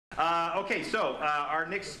Okay, so our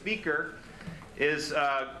next speaker is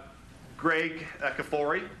Greg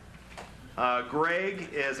Kafoury. Greg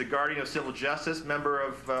is a guardian of civil justice, member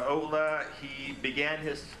of OTLA. He began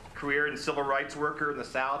his career in civil rights worker in the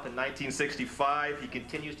South in 1965. He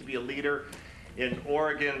continues to be a leader in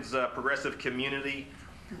Oregon's progressive community,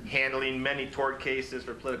 handling many tort cases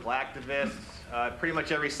for political activists. Pretty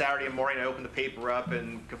much every Saturday morning I open the paper up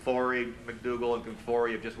and Kafoury, McDougall, and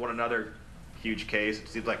Kafoury have just won another huge case. It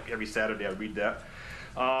seems like every Saturday I read that.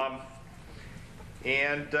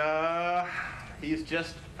 He's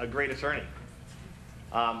just a great attorney.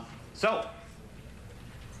 So,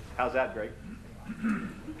 how's that, Greg?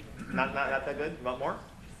 Not that good? You want more?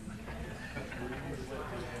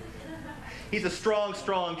 He's a strong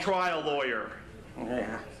trial lawyer.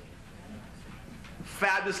 Yeah.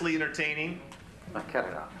 Fabulously entertaining. I cut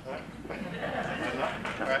it out.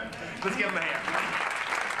 All right. Let's give him a hand.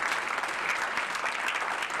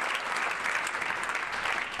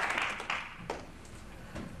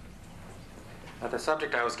 The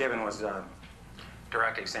subject I was given was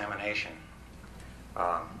direct examination.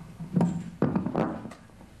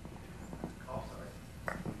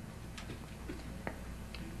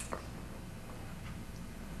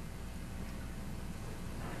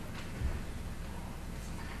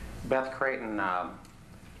 Beth Creighton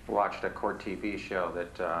watched a court TV show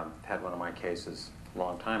that had one of my cases a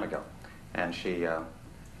long time ago, and she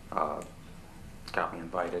got me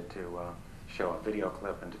invited to show a video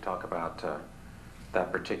clip and to talk about that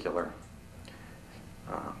particular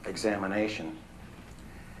examination.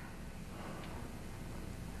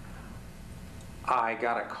 I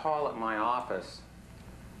got a call at my office,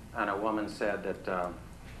 and a woman said that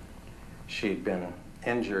she'd been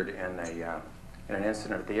injured in an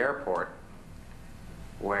incident at the airport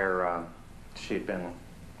where she'd been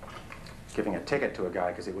giving a ticket to a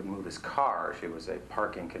guy because he wouldn't move his car. She was a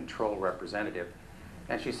parking control representative.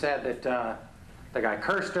 And she said that the guy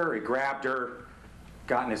cursed her, he grabbed her,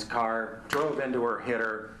 got in his car, drove into her, hit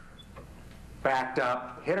her, backed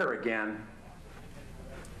up, hit her again,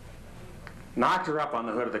 knocked her up on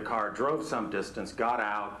the hood of the car, drove some distance, got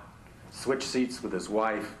out, switched seats with his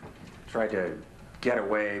wife, tried to get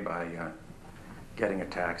away by getting a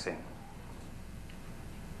taxi,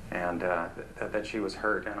 and that she was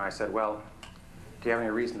hurt. And I said, well, do you have any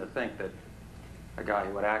reason to think that a guy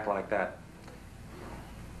who would act like that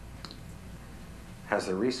has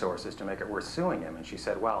the resources to make it worth suing him? And she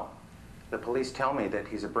said, well, the police tell me that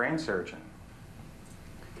he's a brain surgeon.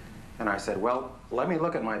 And I said, well, let me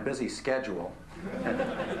look at my busy schedule and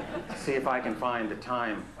see if I can find the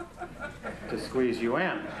time to squeeze you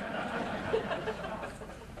in.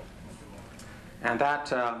 And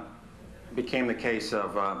that became the case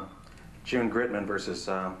of June Gritman versus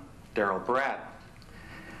Darrell Brett.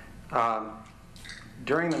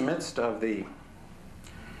 During the midst of the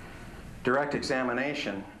direct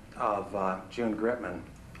examination of June Gritman,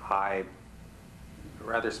 I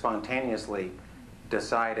rather spontaneously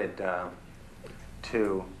decided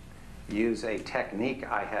to use a technique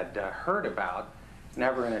I had heard about,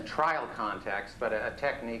 never in a trial context, but a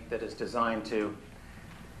technique that is designed to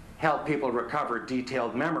help people recover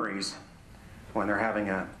detailed memories when they're having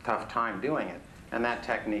a tough time doing it. And that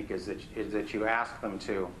technique is that you ask them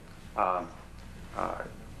to,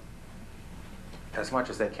 as much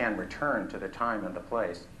as they can, return to the time and the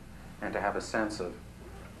place, and to have a sense of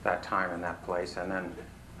that time and that place, and then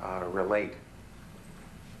relate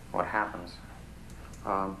what happens.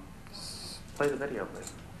 Play the video,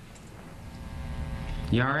 please.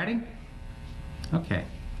 You all ready? Okay.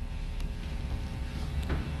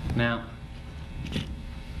 Now,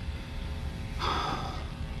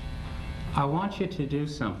 I want you to do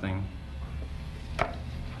something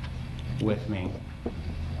with me.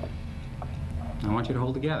 I want you to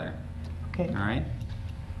hold together. Okay. All right?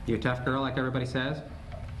 You a tough girl like everybody says?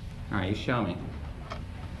 All right, you show me.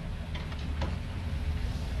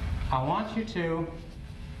 I want you to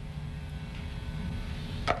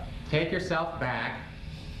take yourself back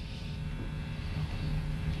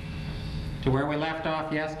to where we left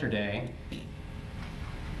off yesterday.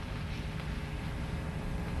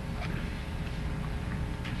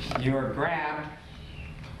 You were grabbed,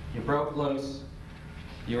 you broke loose,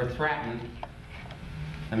 you were threatened,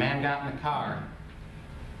 the man got in the car.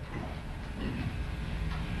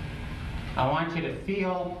 I want you to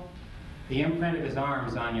feel the imprint of his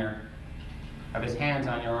arms on of his hands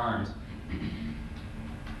on your arms.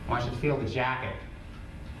 I want you to feel the jacket.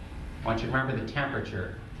 I want you to remember the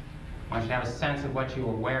temperature. I want you to have a sense of what you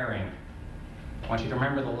were wearing. I want you to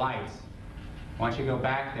remember the lights. I want you to go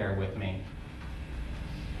back there with me.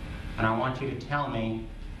 And I want you to tell me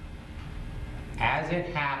As it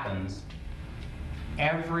happens,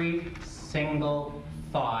 every single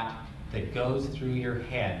thought that goes through your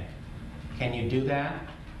head, can you do that?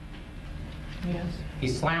 Yes. He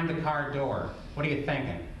slammed the car door. What are you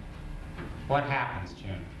thinking? What happens,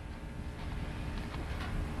 June?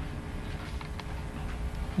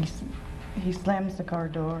 He slams the car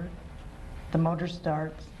door. The motor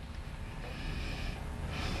starts.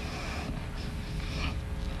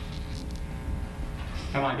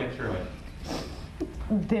 Come on, get through it.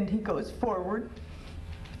 Then he goes forward.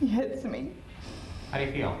 He hits me. How do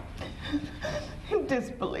you feel? In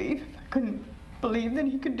disbelief. I couldn't believe that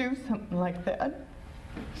he could do something like that.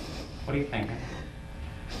 What are you thinking?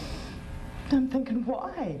 I'm thinking,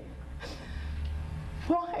 why?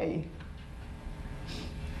 Why?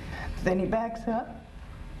 Then he backs up,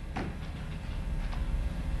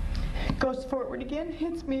 goes forward again,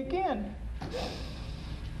 hits me again.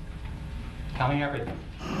 Tell me everything.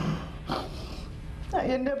 I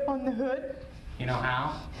end up on the hood. You know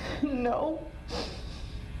how? No.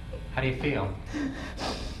 How do you feel?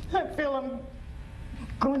 I feel I'm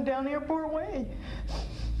going down Airport Way.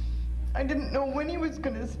 I didn't know when he was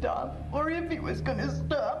going to stop or if he was going to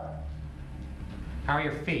stop. How are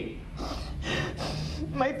your feet?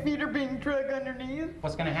 My feet are being dragged underneath.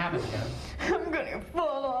 What's going to happen, Jim? I'm going to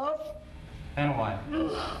fall off. Then what?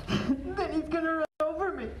 Then he's going to run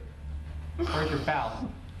over me. Where's your belt?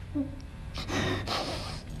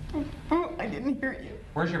 I didn't hear you.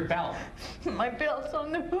 Where's your belt? My belt's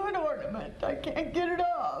on the hood ornament. I can't get it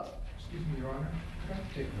off. Excuse me, Your Honor. Can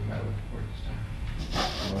I take the matter before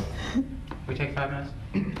this time? We take 5 minutes?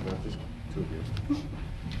 No, just 2 of you.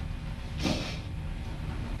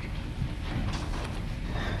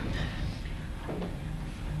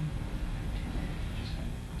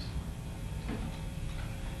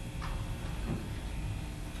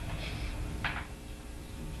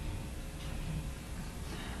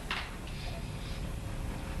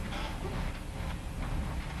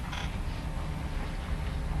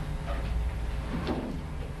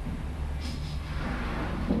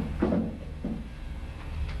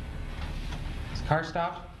 Car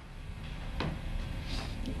stopped?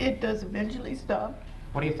 It does eventually stop.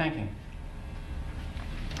 What are you thinking?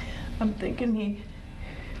 I'm thinking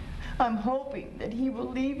I'm hoping that he will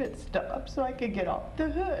leave it stop so I could get off the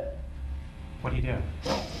hood. What do you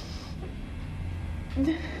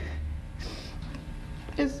do?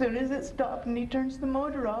 As soon as it stopped and he turns the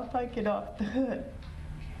motor off, I get off the hood.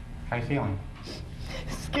 How you feeling?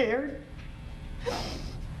 Scared.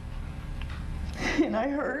 And I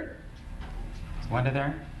hurt. Is Linda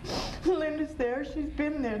there? Linda's there. She's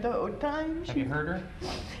been there the whole time. Have you heard her?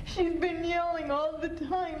 She's been yelling all the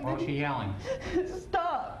time. What was she yelling?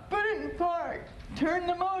 Stop. Put it in park. Turn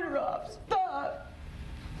the motor off. Stop.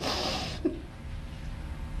 Do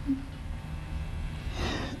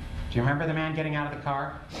you remember the man getting out of the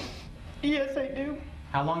car? Yes, I do.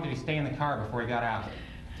 How long did he stay in the car before he got out?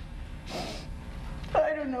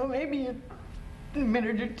 I don't know, maybe a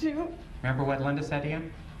minute or two. Remember what Linda said to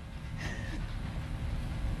you?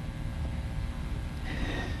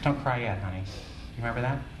 Don't cry yet, honey. Do you remember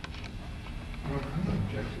that? Your Honor, I'm going to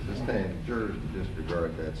object to this. Sustained. Jurors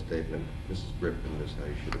disregard that statement. Mrs. Griffin, this is how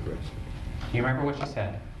you should address it. Do you remember what she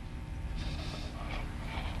said?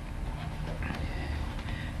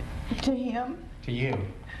 To him, To you?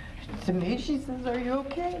 to me, she says, "Are you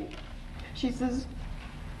okay?" She says,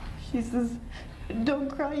 "Don't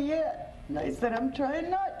cry yet." And I said, "I'm trying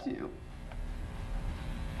not to."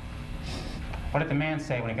 What did the man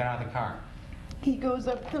say when he got out of the car? He goes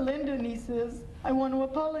up to Linda and he says, "I want to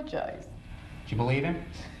apologize." Did you believe him?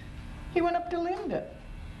 He went up to Linda.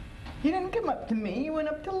 He didn't come up to me, he went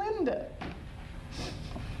up to Linda.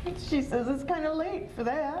 She says it's kind of late for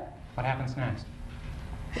that. What happens next?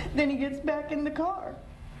 Then he gets back in the car.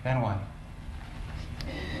 Then what?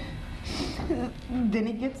 Then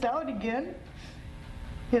he gets out again.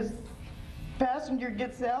 His passenger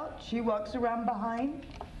gets out, she walks around behind,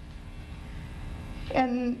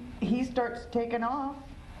 and he starts taking off.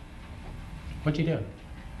 What'd you do?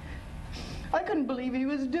 I couldn't believe he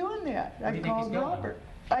was doing that. Where do I you think he's called going? Robert.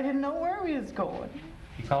 I didn't know where he was going.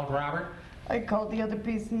 You called Robert? I called the other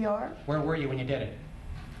PCR, Where were you when you did it?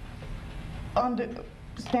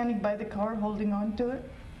 standing by the car holding on to it,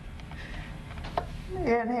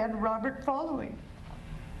 and had Robert following.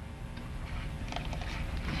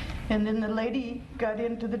 And then the lady got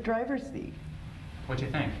into the driver's seat. What'd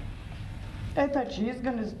you think? I thought she was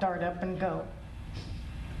going to start up and go.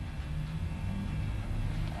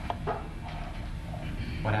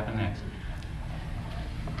 What happened next?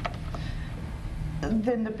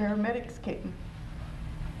 Then the paramedics came.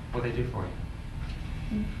 What'd they do for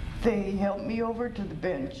you? They helped me over to the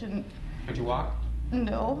bench and... Could you walk?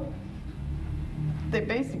 No. They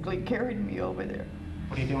basically carried me over there.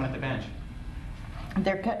 What are you doing at the bench?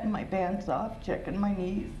 They're cutting my pants off, checking my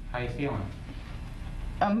knees. How you feeling?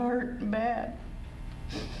 I'm hurt and bad.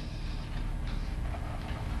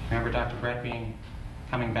 Remember Dr. Brett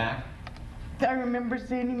coming back? I remember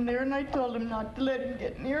seeing him there, and I told him not to let him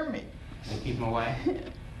get near me. They keep him away?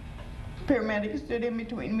 Paramedics stood in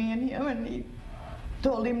between me and him, and he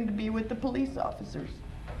told him to be with the police officers.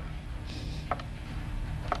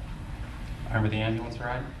 Remember the ambulance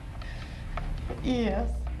ride? Yes.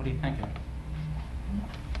 What are you thinking?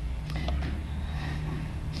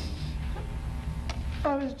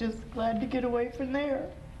 I was just glad to get away from there.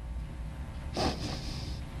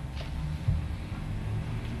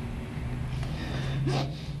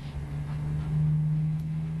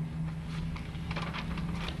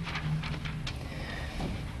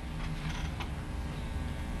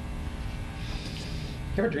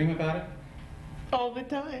 You ever dream about it? All the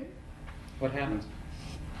time. What happens?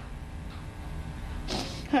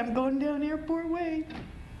 I'm going down Airport Way.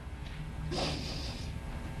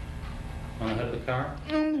 On the hood of the car?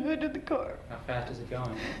 On the hood of the car. How fast is it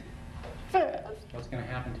going? Fast. What's going to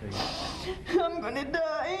happen to you? I'm gonna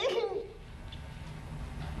die.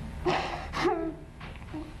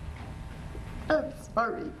 I'm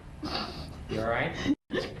sorry. You all right?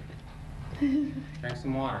 Drink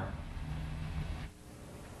some water.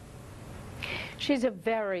 She's a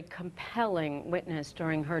very compelling witness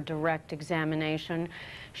during her direct examination.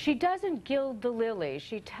 She doesn't gild the lily.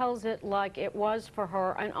 She tells it like it was for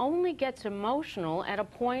her and only gets emotional at a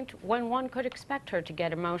point when one could expect her to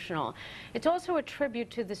get emotional. It's also a tribute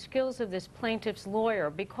to the skills of this plaintiff's lawyer,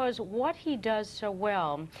 because what he does so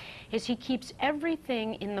well is he keeps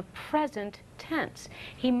everything in the present tense.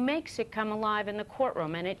 He makes it come alive in the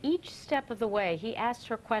courtroom, and at each step of the way he asks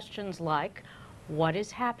her questions like, what is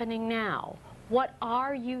happening now? What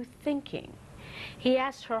are you thinking? He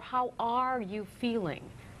asks her, how are you feeling?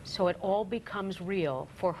 So it all becomes real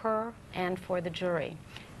for her and for the jury.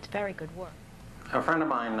 It's very good work. A friend of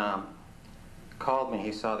mine called me.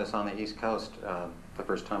 He saw this on the East Coast the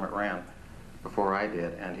first time it ran, before I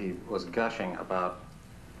did, and he was gushing about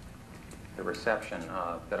the reception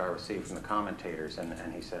that I received from the commentators,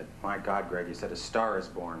 and he said, my God, Greg, he said, a star is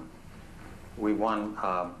born. We won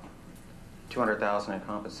 $200,000 in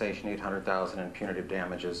compensation, $800,000 in punitive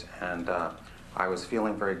damages, and I was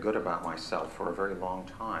feeling very good about myself for a very long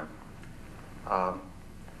time.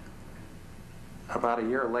 About a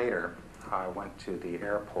year later, I went to the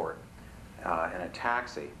airport in a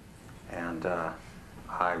taxi, and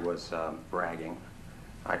I was bragging.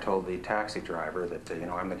 I told the taxi driver that, you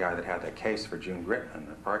know, I'm the guy that had that case for June Gritman,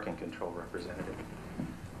 the parking control representative,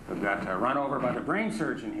 who got run over by the brain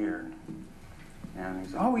surgeon here. And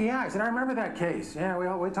he said, oh, yeah. I said, I remember that case. Yeah,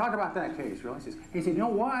 we talked about that case. Really. He said, you know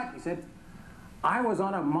what? He said, I was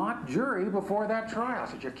on a mock jury before that trial.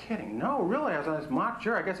 I said, you're kidding. No, really, I was on this mock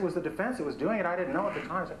jury. I guess it was the defense that was doing it. I didn't know at the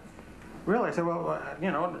time. I said, really? I said, well,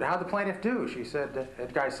 you know, how'd the plaintiff do? She said,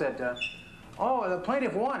 that guy said, oh, the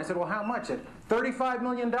plaintiff won. I said, well, how much? He said, $35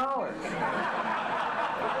 million.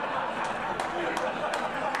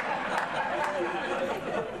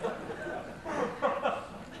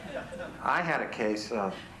 I had a case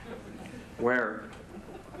where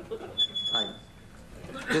I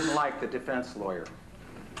didn't like the defense lawyer,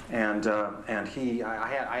 and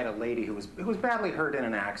I had a lady who was badly hurt in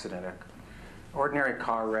an accident, an ordinary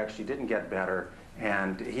car wreck. She didn't get better,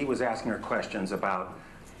 and he was asking her questions about,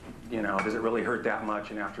 you know, does it really hurt that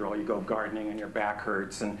much? And after all, you go gardening and your back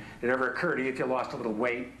hurts, and did it ever occur to you if you lost a little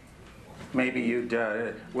weight, maybe you'd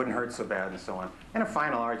wouldn't hurt so bad, and so on. In a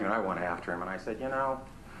final argument, I went after him, and I said, you know,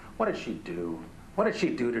 what did she do? What did she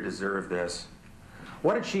do to deserve this?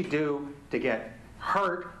 What did she do to get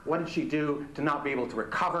hurt? What did she do to not be able to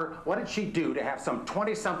recover? What did she do to have some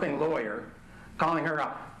 20-something lawyer calling her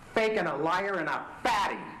a fake and a liar and a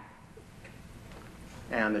fatty?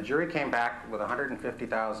 And the jury came back with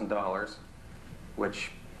 $150,000,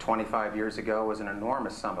 which 25 years ago was an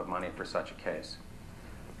enormous sum of money for such a case.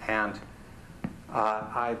 And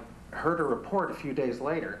I heard a report a few days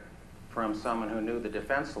later from someone who knew the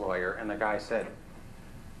defense lawyer, and the guy said,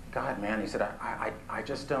 God, man, he said, I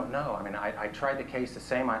just don't know. I mean, I tried the case the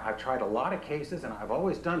same. I've tried a lot of cases, and I've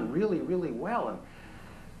always done really, really well.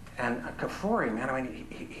 And Kafoury, man, I mean,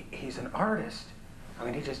 he's an artist. I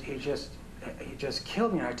mean, he just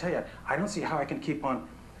killed me. And I tell you, I don't see how I can keep on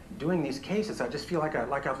doing these cases. I just feel like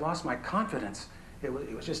I've lost my confidence. It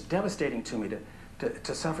was just devastating to me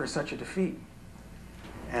to suffer such a defeat.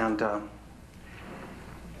 And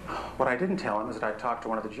what I didn't tell him is that I talked to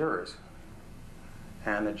one of the jurors.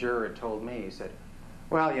 And the juror had told me, he said,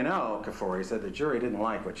 well, you know, Kafoury, he said, the jury didn't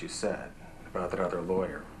like what you said about that other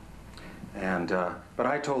lawyer. And, but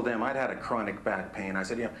I told them I'd had a chronic back pain. I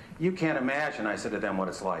said, you know, you can't imagine, I said to them, what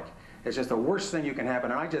it's like. It's just the worst thing you can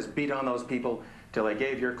happen. And I just beat on those people till I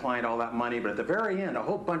gave your client all that money. But at the very end, a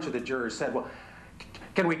whole bunch of the jurors said, well,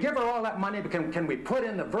 can we give her all that money, but can we put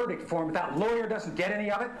in the verdict form that lawyer doesn't get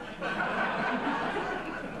any of it?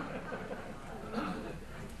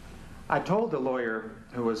 I told the lawyer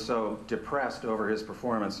who was so depressed over his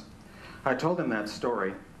performance, I told him that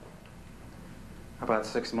story about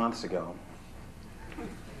 6 months ago.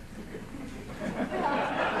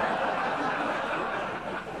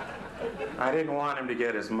 I didn't want him to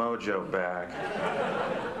get his mojo back.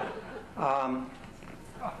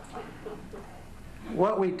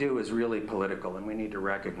 What we do is really political, and we need to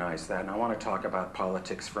recognize that. And I want to talk about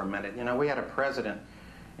politics for a minute. You know, we had a president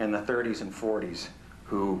in the 30s and 40s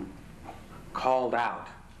who called out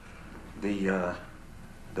the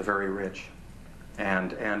very rich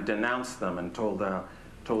and denounced them and told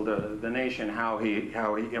the nation how he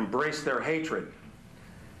embraced their hatred.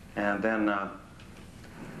 And then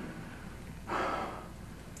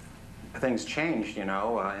things changed, you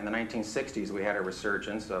know. In the 1960s, we had a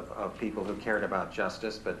resurgence of people who cared about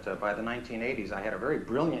justice, but by the 1980s, I had a very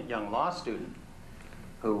brilliant young law student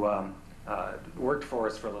who worked for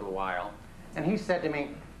us for a little while, and he said to me,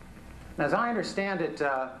 as I understand it,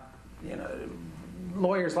 you know,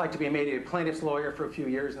 lawyers like to be made a plaintiff's lawyer for a few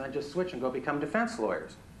years and then just switch and go become defense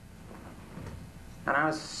lawyers. And I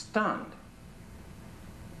was stunned.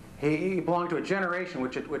 He belonged to a generation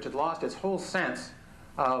which had lost its whole sense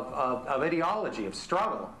of ideology, of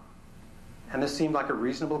struggle. And this seemed like a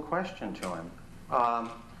reasonable question to him.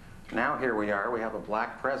 Now here we are. We have a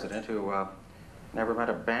black president who never met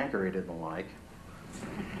a banker he didn't like.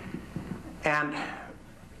 And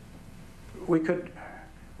we could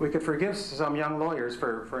forgive some young lawyers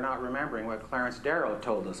for not remembering what Clarence Darrow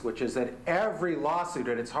told us, which is that every lawsuit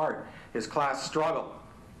at its heart is class struggle.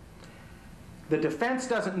 The defense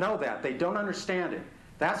doesn't know that. They don't understand it.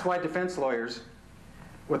 That's why defense lawyers,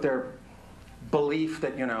 with their belief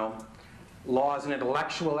that, you know, law is an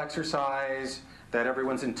intellectual exercise, that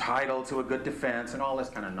everyone's entitled to a good defense, and all this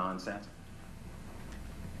kind of nonsense,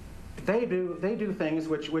 they do things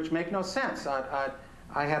which make no sense. I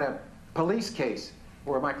had a police case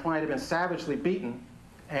where my client had been savagely beaten,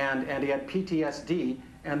 and he had PTSD,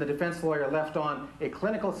 and the defense lawyer left on a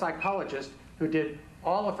clinical psychologist who did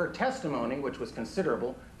all of her testimony, which was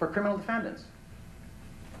considerable, for criminal defendants.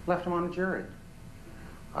 Left him on the jury.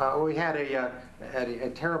 We had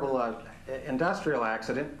a terrible industrial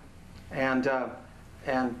accident, and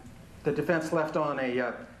the defense left on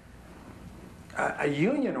a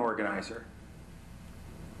union organizer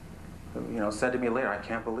who, you know, said to me later, I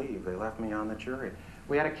can't believe they left me on the jury.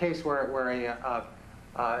 We had a case where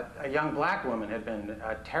a young black woman had been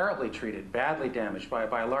terribly treated, badly damaged by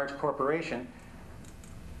a large corporation.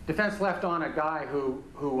 Defense left on a guy who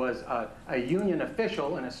was a union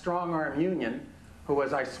official in a strong-arm union, who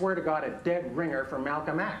was, I swear to God, a dead ringer for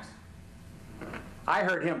Malcolm X. I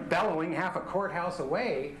heard him bellowing half a courthouse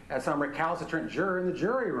away at some recalcitrant juror in the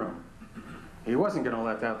jury room. He wasn't going to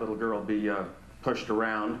let that little girl be pushed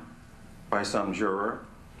around by some juror.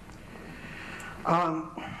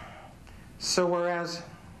 So whereas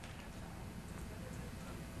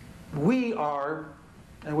we are,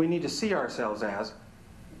 and we need to see ourselves as,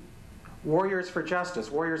 warriors for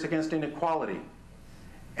justice, warriors against inequality,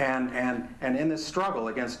 and in this struggle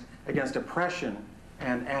against oppression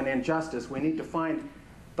and injustice, we need to find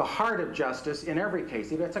the heart of justice in every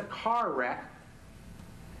case. If it's a car wreck,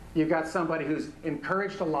 you've got somebody who's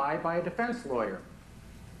encouraged to lie by a defense lawyer.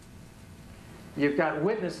 You've got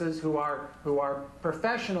witnesses who are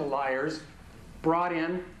professional liars brought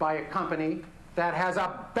in by a company that has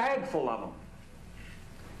a bag full of them.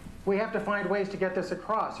 We have to find ways to get this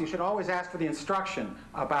across. You should always ask for the instruction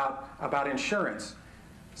about insurance.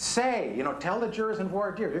 Say, you know, tell the jurors in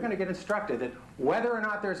voir dire, you're going to get instructed that whether or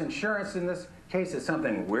not there's insurance in this case is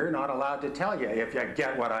something we're not allowed to tell you, if you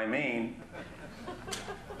get what I mean.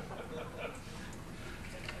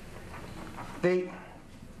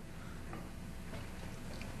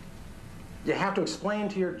 You have to explain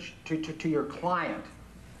to your client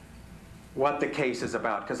what the case is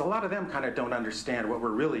about, because a lot of them kind of don't understand what we're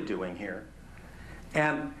really doing here.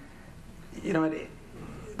 And, you know,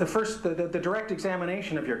 the direct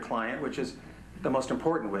examination of your client, which is the most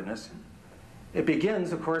important witness, it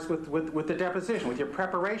begins, of course, with the deposition, with your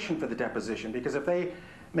preparation for the deposition, because if they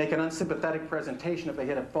make an unsympathetic presentation, if they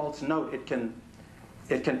hit a false note, it can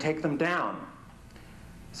take them down.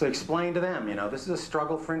 So explain to them, you know, this is a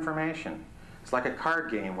struggle for information. It's like a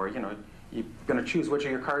card game where, you're going to choose which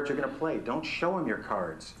of your cards you're going to play. Don't show them your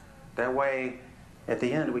cards. That way, at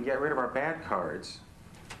the end, we get rid of our bad cards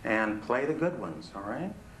and play the good ones, all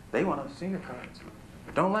right? They want to see your cards.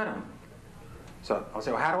 Don't let them. So I'll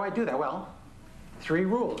say, well, how do I do that? Well, 3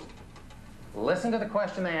 rules. Listen to the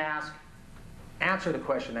question they ask, answer the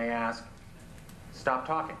question they ask, stop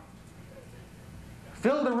talking.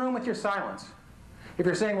 Fill the room with your silence. If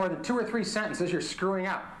you're saying more than 2 or 3 sentences, you're screwing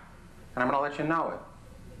up, and I'm going to let you know it.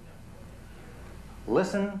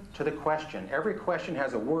 Listen to the question. Every question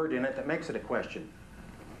has a word in it that makes it a question.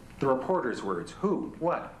 The reporter's words: who,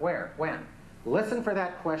 what, where, when. Listen for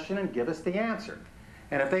that question and give us the answer.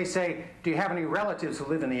 And if they say, do you have any relatives who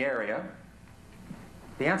live in the area?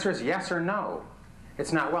 The answer is yes or no.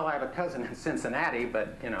 It's not, well, I have a cousin in Cincinnati,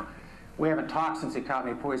 but, we haven't talked since he caught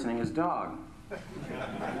me poisoning his dog.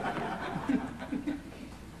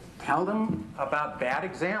 Tell them about bad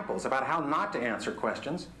examples, about how not to answer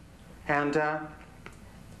questions, and,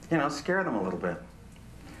 scare them a little bit.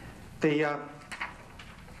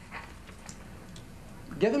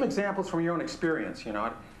 Give them examples from your own experience,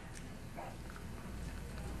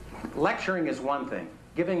 Lecturing is one thing.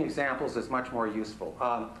 Giving examples is much more useful.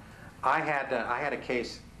 I had a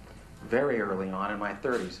case very early on in my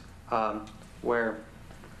 30s where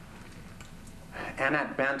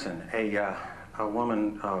Annette Benton, a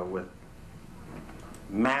woman with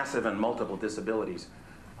massive and multiple disabilities,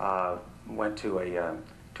 went to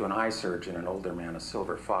an eye surgeon, an older man, a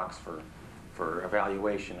silver fox, for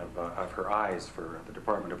evaluation of her eyes for the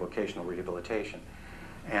Department of Vocational Rehabilitation.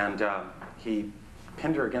 And he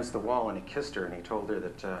pinned her against the wall and he kissed her, and he told her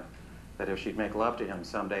that if she'd make love to him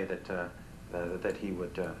someday, that he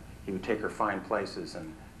would take her fine places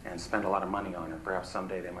and spend a lot of money on her. Perhaps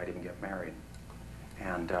someday they might even get married.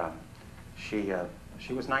 And she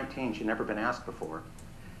was 19. She'd never been asked before.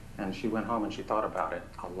 And she went home and she thought about it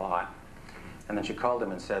a lot. And then she called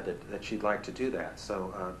him and said that she'd like to do that.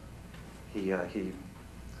 So he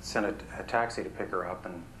sent a taxi to pick her up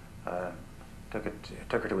and took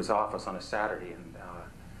her to his office on a Saturday. And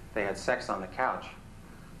they had sex on the couch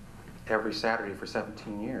every Saturday for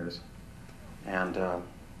 17 years. And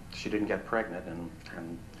she didn't get pregnant,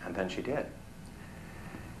 and then she did.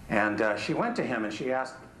 And she went to him and she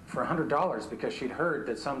asked for $100 because she'd heard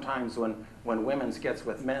that sometimes when women's gets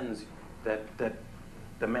with men's, that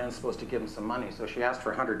the man's supposed to give him some money. So she asked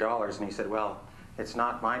for $100, and he said, well, it's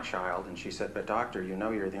not my child. And she said, but doctor,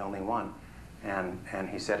 you're the only one. And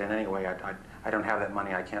he said, in any way, I don't have that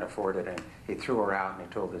money, I can't afford it. And he threw her out, and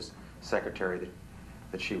he told his secretary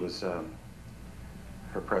that she was,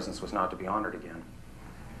 her presence was not to be honored again.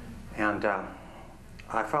 And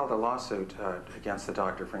I filed a lawsuit against the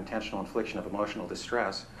doctor for intentional infliction of emotional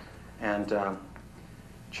distress. And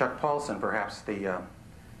Chuck Paulson, perhaps the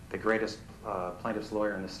greatest plaintiff's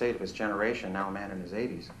lawyer in the state of his generation, now a man in his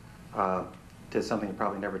 80s, did something he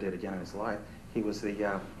probably never did again in his life. He was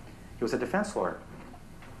a defense lawyer,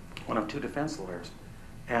 one of 2 defense lawyers.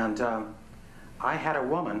 And I had a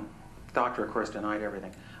woman, the doctor, of course, denied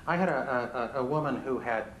everything. I had a woman who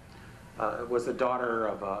was the daughter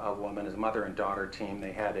of a woman, his mother and daughter team.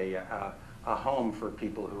 They had a home for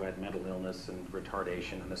people who had mental illness and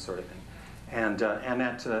retardation and this sort of thing. And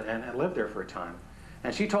Annette lived there for a time.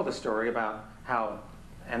 And she told a story about how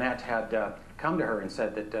Annette had come to her and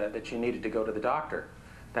said that she needed to go to the doctor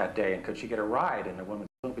that day, and could she get a ride? And the woman said,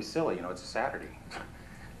 don't be silly, it's a Saturday.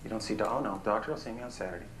 You don't see, oh no, doctor will see me on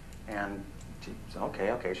Saturday. And she said,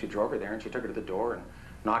 okay. She drove her there, and she took her to the door and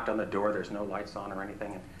knocked on the door. There's no lights on or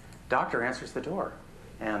anything. And doctor answers the door.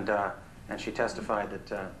 And she testified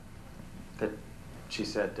that she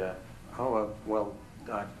said,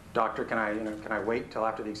 doctor, can I wait till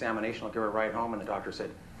after the examination? I'll give her a ride home. And the doctor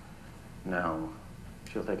said, no,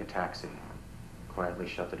 she'll take a taxi. Quietly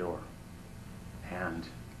shut the door. And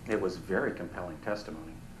it was very compelling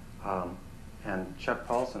testimony. And Chuck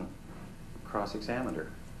Paulson cross-examined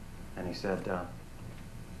her. And he said,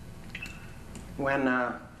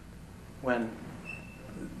 when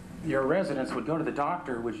your residents would go to the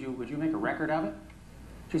doctor, would you make a record of it?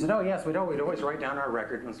 She said, oh yes, we'd always write down our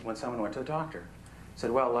record when someone went to the doctor. I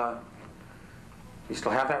said, well, you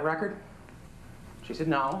still have that record? She said,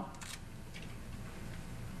 no.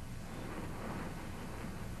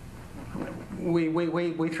 We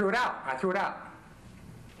threw it out. I threw it out.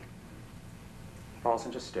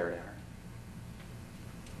 Paulson just stared at her.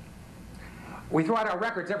 We throw out our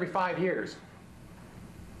records every 5 years.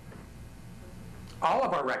 All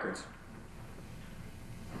of our records.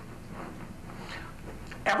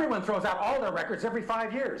 Everyone throws out all their records every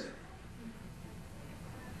 5 years.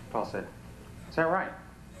 Paul said, is that right?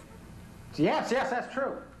 Yes, that's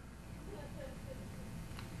true.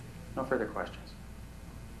 No further questions.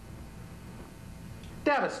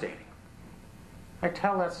 Devastating. I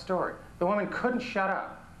tell that story. The woman couldn't shut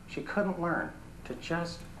up. She couldn't learn to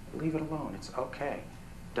just leave it alone. It's okay.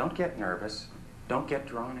 Don't get nervous. Don't get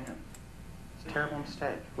drawn in. It's a terrible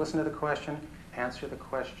mistake. Listen to the question, answer the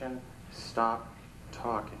question, stop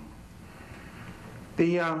talking.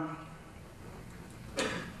 The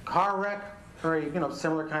car wreck, or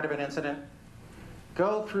similar kind of an incident,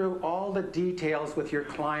 go through all the details with your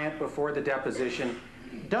client before the deposition.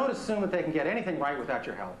 Don't assume that they can get anything right without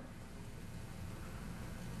your help.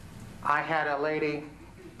 I had a lady,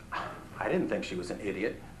 I didn't think she was an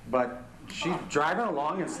idiot, but she's driving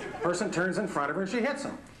along and the person turns in front of her and she hits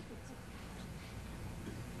him.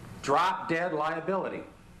 Drop dead liability.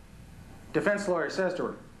 Defense lawyer says to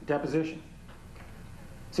her, deposition.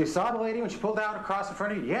 So you saw the lady when she pulled out across in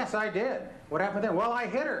front of you? Yes, I did. What happened then? Well, I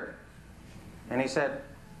hit her. And he said,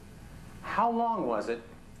 how long was it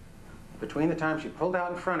between the time she pulled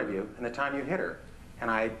out in front of you and the time you hit her? And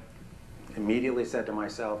I immediately said to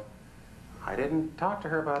myself, I didn't talk to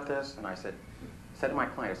her about this. And I said to my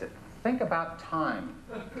client, I said, think about time.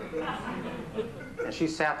 And she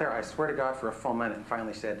sat there, I swear to God, for a full minute and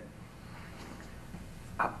finally said,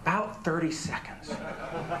 about 30 seconds.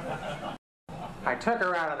 I took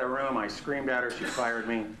her out of the room. I screamed at her. She fired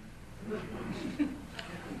me.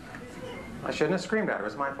 I shouldn't have screamed at her. It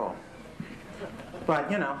was my fault.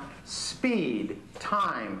 But, speed,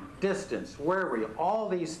 time, distance, where were you? All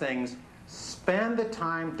these things, spend the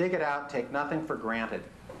time, dig it out, take nothing for granted.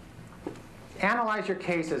 Analyze your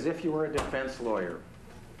case as if you were a defense lawyer.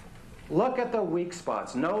 Look at the weak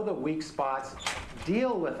spots. Know the weak spots.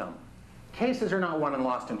 Deal with them. Cases are not won and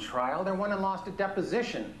lost in trial. They're won and lost at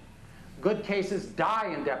deposition. Good cases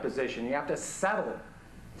die in deposition. You have to settle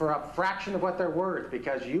for a fraction of what they're worth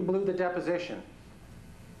because you blew the deposition.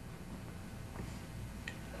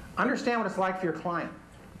 Understand what it's like for your client.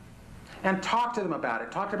 And talk to them about it.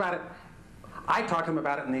 I talk to them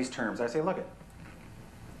about it in these terms. I say, look,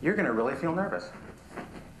 you're going to really feel nervous.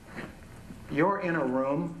 You're in a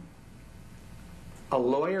room. A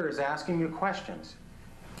lawyer is asking you questions.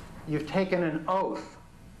 You've taken an oath.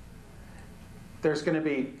 There's going to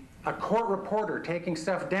be a court reporter taking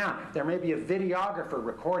stuff down. There may be a videographer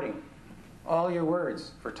recording all your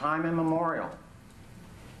words for time immemorial.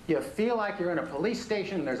 You feel like you're in a police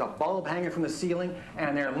station and there's a bulb hanging from the ceiling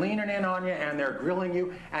and they're leaning in on you and they're grilling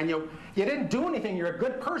you and you didn't do anything. You're a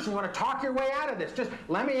good person. You want to talk your way out of this. Just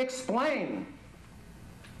let me explain.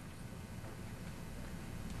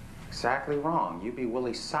 Exactly wrong. You be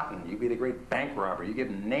Willie Sutton. You be the great bank robber. You give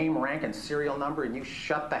name, rank, and serial number and you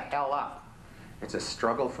shut the hell up. It's a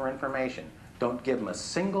struggle for information. Don't give them a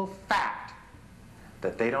single fact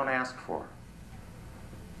that they don't ask for.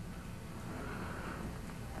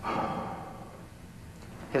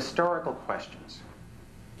 Historical questions.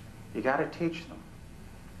 You got to teach them.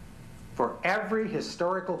 For every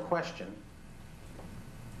historical question,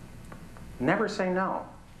 never say no.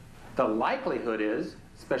 The likelihood is,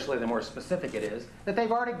 especially the more specific it is, that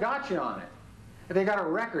they've already got you on it. If they got a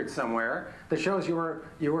record somewhere that shows you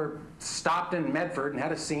were stopped in Medford and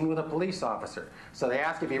had a scene with a police officer. So they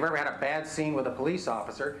ask if you've ever had a bad scene with a police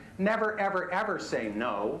officer. Never, ever, ever say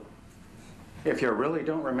no. If you really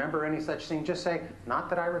don't remember any such scene, just say, not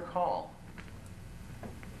that I recall.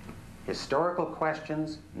 Historical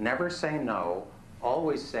questions, never say no.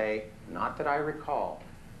 Always say, not that I recall.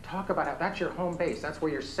 Talk about how that's your home base. That's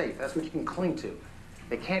where you're safe. That's what you can cling to.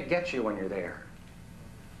 They can't get you when you're there.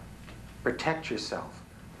 Protect yourself.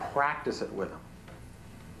 Practice it with them.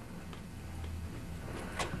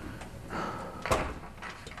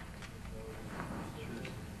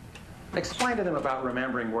 Explain to them about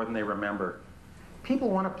remembering more than they remember.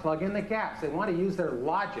 People want to plug in the gaps. They want to use their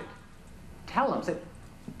logic. Tell them, say,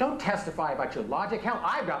 don't testify about your logic. Hell,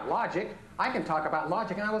 I've got logic. I can talk about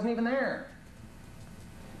logic and I wasn't even there.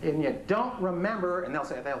 And you don't remember, and they'll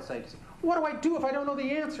say, what do I do if I don't know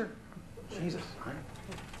the answer? Jesus,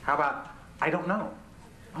 how about, I don't know?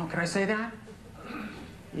 Oh, can I say that?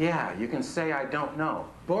 Yeah, you can say I don't know.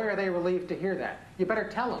 Boy, are they relieved to hear that. You better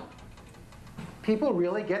tell them. People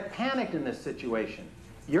really get panicked in this situation.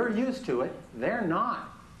 You're used to it. They're not.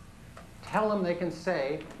 Tell them they can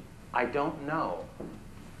say, I don't know.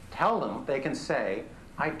 Tell them they can say,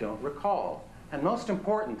 I don't recall. And most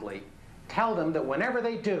importantly, tell them that whenever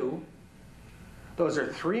they do, those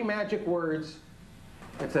are 3 magic words.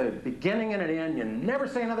 It's a beginning and an end. You never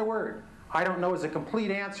say another word. I don't know is a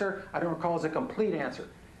complete answer. I don't recall is a complete answer.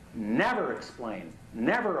 Never explain.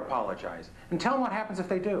 Never apologize. And tell them what happens if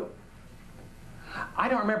they do. I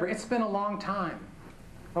don't remember. It's been a long time.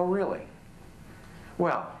 Oh, really?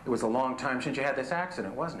 Well, it was a long time since you had this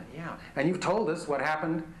accident, wasn't it? Yeah. And you've told us what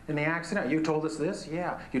happened in the accident. You told us this?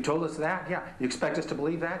 Yeah. You told us that? Yeah. You expect us to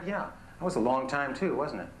believe that? Yeah. That was a long time too,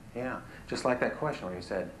 wasn't it? Yeah. Just like that question where you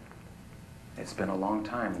said, it's been a long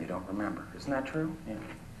time and you don't remember. Isn't that true? Yeah.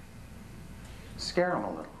 Scare them a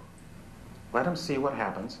little. Let them see what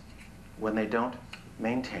happens when they don't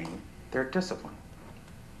maintain their discipline.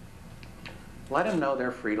 Let them know they're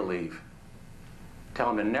free to leave. Tell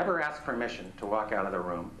them to never ask permission to walk out of the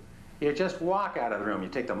room. You just walk out of the room. You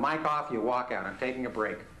take the mic off, you walk out. I'm taking a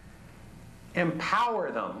break. Empower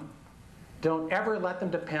them. Don't ever let them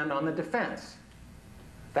depend on the defense.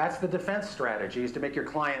 That's the defense strategy, is to make your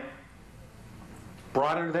client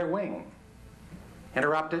brought under their wing.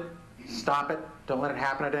 Interrupt it, stop it, don't let it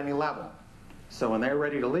happen at any level. So when they're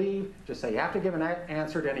ready to leave, just say, you have to give an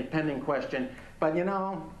answer to any pending question, but you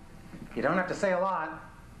know, you don't have to say a lot.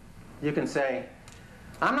 You can say,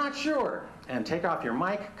 I'm not sure, and take off your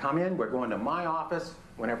mic, come in, we're going to my office.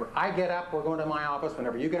 Whenever I get up, we're going to my office.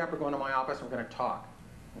 Whenever you get up, we're going to my office, and we're going to talk.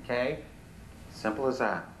 Okay? Simple as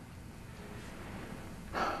that.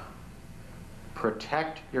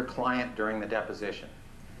 Protect your client during the deposition.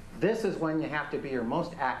 This is when you have to be your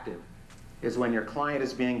most active, is when your client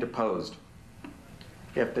is being deposed.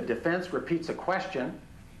 If the defense repeats a question,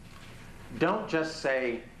 don't just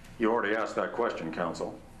say, you already asked that question,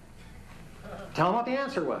 counsel. Tell them what the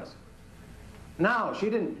answer was. No, she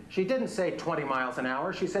didn't say 20 miles an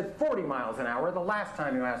hour. She said 40 miles an hour the last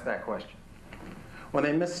time you asked that question. When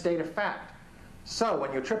they misstate a fact. So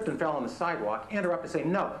when you tripped and fell on the sidewalk, interrupt and say,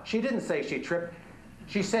 no, she didn't say she tripped.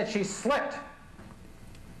 She said she slipped.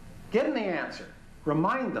 Give them the answer.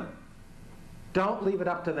 Remind them. Don't leave it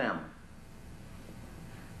up to them.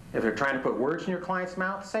 If they're trying to put words in your client's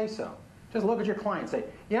mouth, say so. Just look at your client and say,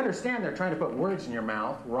 you understand they're trying to put words in your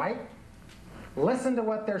mouth, right? Listen to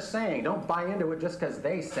what they're saying. Don't buy into it just because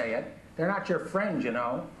they say it. They're not your friend, you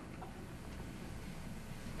know.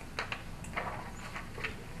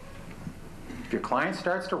 If your client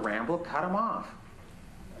starts to ramble, cut him off.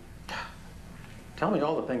 Tell me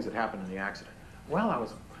all the things that happened in the accident. Well, I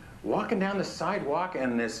was walking down the sidewalk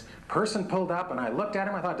and this person pulled up and I looked at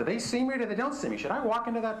him. I thought, do they see me or do they don't see me? Should I walk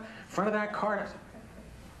into that front of that car? And I said,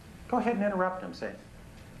 go ahead and interrupt him. Say,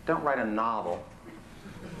 don't write a novel.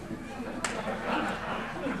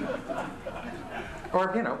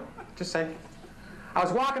 Or, you know, just say, I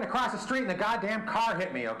was walking across the street and the goddamn car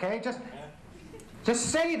hit me, okay? Just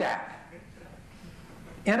say that.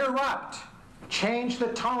 Interrupt. Change the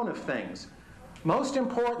tone of things. Most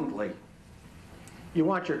importantly, you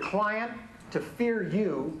want your client to fear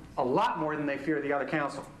you a lot more than they fear the other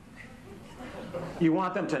counsel. You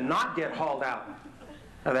want them to not get hauled out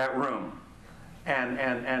of that room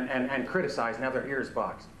and criticized and have their ears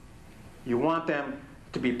boxed. You want them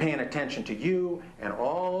to be paying attention to you and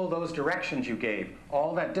all those directions you gave,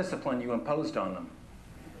 all that discipline you imposed on them.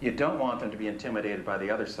 You don't want them to be intimidated by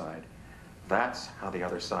the other side. That's how the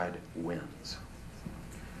other side wins.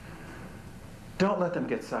 Don't let them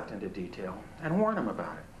get sucked into detail, and warn them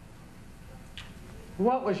about it.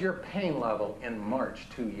 What was your pain level in March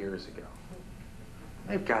 2 years ago?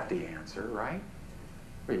 They've got the answer, right?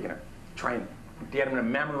 Are you going to try and get them to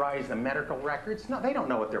memorize the medical records? No, they don't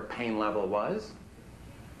know what their pain level was.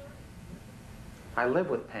 I live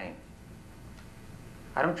with pain.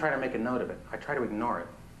 I don't try to make a note of it. I try to ignore it,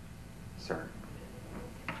 sir.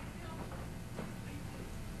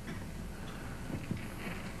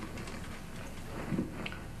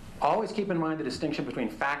 Always keep in mind the distinction between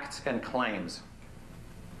facts and claims.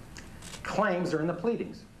 Claims are in the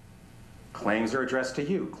pleadings. Claims are addressed to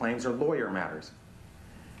you. Claims are lawyer matters.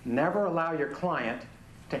 Never allow your client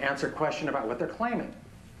to answer a question about what they're claiming.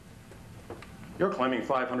 You're claiming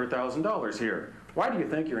 $500,000 here. Why do you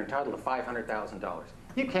think you're entitled to $500,000?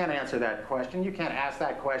 You can't answer that question. You can't ask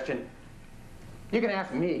that question. You can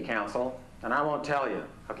ask me, counsel, and I won't tell you,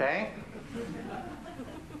 okay?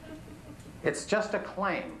 It's just a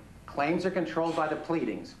claim. Claims are controlled by the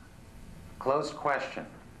pleadings. Closed question.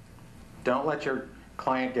 Don't let your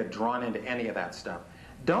client get drawn into any of that stuff.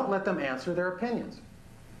 Don't let them answer their opinions.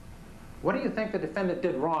 What do you think the defendant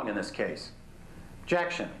did wrong in this case?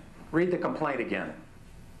 Objection. Read the complaint again.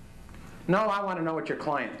 No, I want to know what your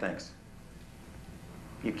client thinks.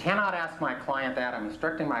 You cannot ask my client that. I'm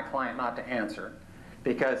instructing my client not to answer,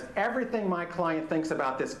 because everything my client thinks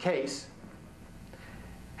about this case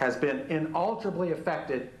has been inalterably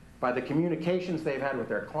affected by the communications they've had with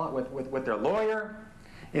their lawyer,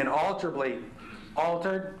 inalterably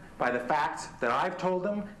altered by the facts that I've told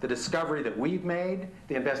them, the discovery that we've made,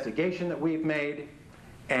 the investigation that we've made,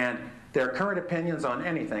 and their current opinions on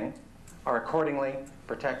anything are accordingly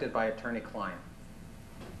protected by attorney-client.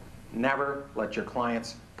 Never let your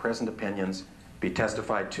client's present opinions be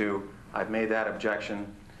testified to. I've made that objection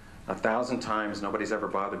 1,000 times. Nobody's ever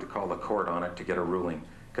bothered to call the court on it to get a ruling,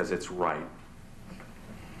 because it's right.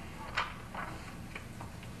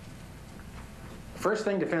 First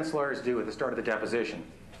thing defense lawyers do at the start of the deposition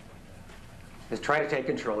is try to take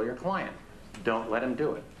control of your client. Don't let him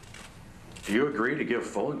do it. Do you agree to give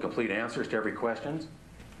full and complete answers to every question?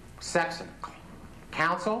 Second,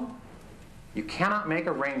 counsel, you cannot make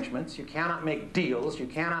arrangements, you cannot make deals, you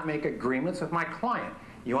cannot make agreements with my client.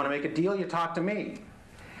 You want to make a deal, you talk to me.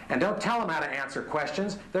 And don't tell them how to answer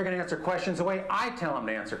questions. They're going to answer questions the way I tell them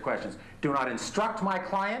to answer questions. Do not instruct my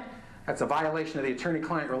client. That's a violation of the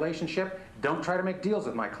attorney-client relationship. Don't try to make deals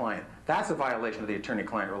with my client. That's a violation of the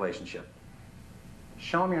attorney-client relationship.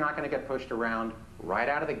 Show them you're not going to get pushed around right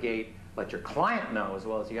out of the gate. Let your client know, as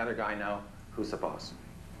well as the other guy know, who's the boss.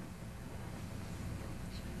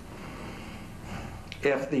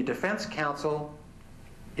 If the defense counsel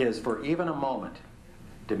is for even a moment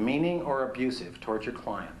demeaning or abusive towards your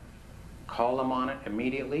client, call them on it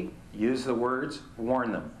immediately, use the words,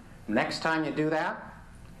 warn them. Next time you do that,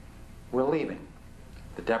 we're leaving.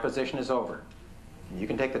 The deposition is over. You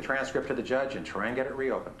can take the transcript to the judge and try and get it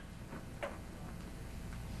reopened.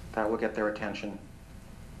 That will get their attention.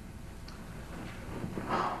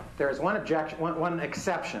 There is one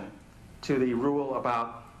exception to the rule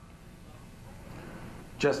about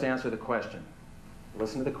just answer the question.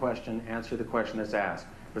 Listen to the question, answer the question that's asked.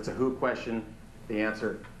 If it's a who question, the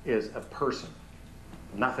answer is a person,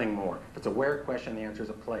 nothing more. If it's a where question, the answer is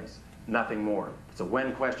a place, nothing more. If it's a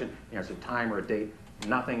when question, the answer is a time or a date,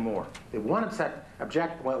 nothing more. The one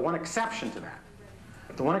exception to that.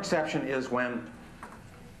 The one exception is when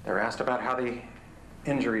they're asked about how the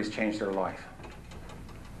injuries changed their life.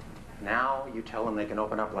 Now you tell them they can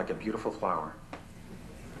open up like a beautiful flower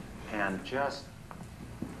and just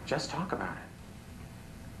talk about it.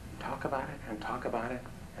 Talk about it and talk about it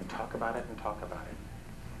and talk about it and talk about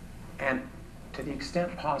it. And to the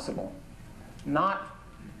extent possible, not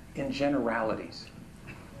in generalities.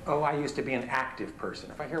 Oh, I used to be an active person.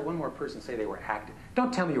 If I hear one more person say they were active,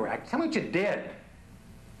 don't tell me you were active. Tell me what you did.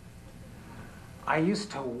 I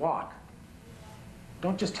used to walk.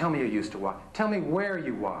 Don't just tell me you used to walk. Tell me where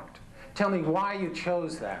you walked. Tell me why you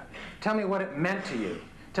chose that. Tell me what it meant to you.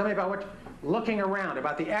 Tell me about looking around,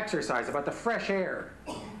 about the exercise, about the fresh air,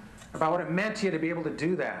 about what it meant to you to be able to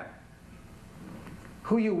do that.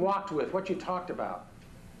 Who you walked with, what you talked about.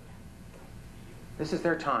 This is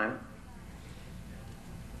their time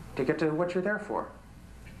to get to what you're there for,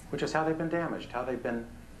 which is how they've been damaged, how they've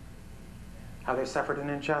suffered an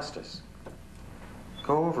injustice.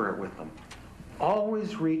 Go over it with them.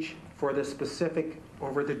 Always reach for the specific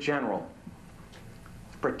over the general,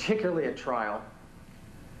 particularly at trial.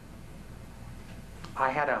 I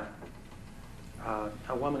had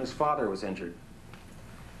a woman whose father was injured,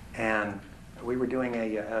 and we were doing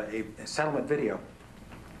a settlement video,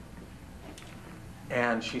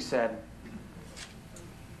 and she said,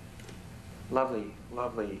 lovely,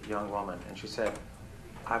 lovely young woman, and she said,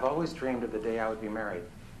 I've always dreamed of the day I would be married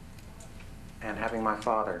and having my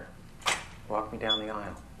father walk me down the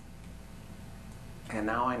aisle. And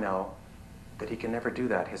now I know that he can never do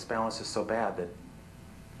that. His balance is so bad that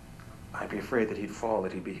I'd be afraid that he'd fall,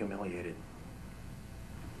 that he'd be humiliated.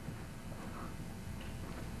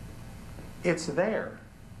 It's there.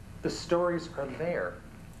 The stories are there.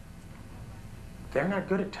 They're not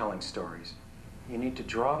good at telling stories. You need to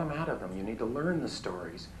draw them out of them. You need to learn the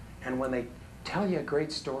stories. And when they tell you a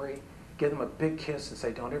great story, give them a big kiss and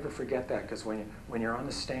say, don't ever forget that, because when you're on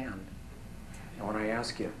the stand, and when I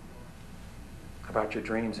ask you about your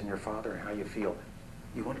dreams and your father and how you feel,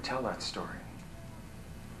 you want to tell that story.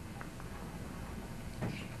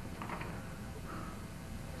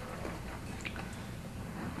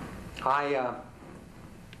 I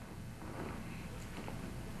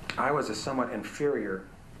was a somewhat inferior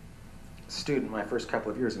student my first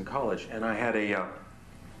couple of years in college, and I had a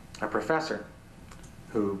professor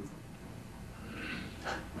who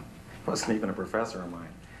wasn't even a professor of mine.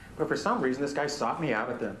 But for some reason, this guy sought me out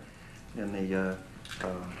in the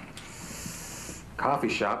coffee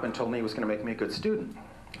shop and told me he was going to make me a good student.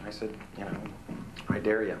 I said, you know, I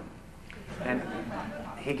dare you. And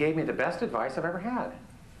he gave me the best advice I've ever had.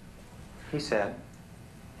 He said,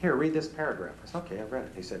 here, read this paragraph. I said, okay, I've read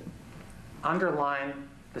it. He said, underline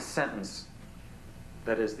the sentence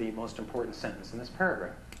that is the most important sentence in this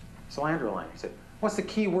paragraph. So I underlined it. He said, what's the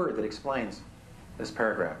key word that explains this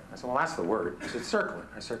paragraph? I said, well, that's the word. He said, circle it.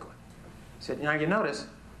 I circle it. He said, now you notice,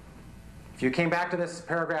 if you came back to this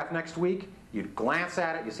paragraph next week, you'd glance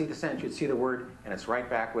at it, you see the sentence, you'd see the word, and it's right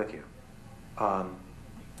back with you.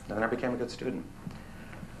 And then I became a good student.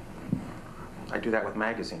 I do that with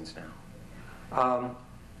magazines now.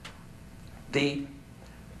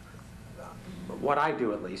 What I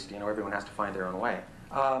do, at least, everyone has to find their own way.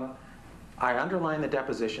 I underline the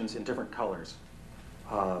depositions in different colors.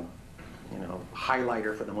 Highlighter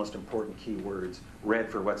for the most important keywords, red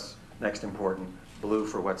for what's next important, blue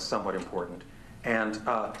for what's somewhat important. And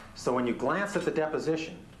so when you glance at the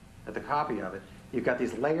deposition, at the copy of it, you've got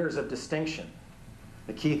these layers of distinction.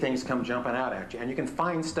 The key things come jumping out at you, and you can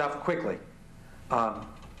find stuff quickly. I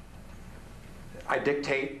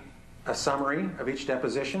dictate a summary of each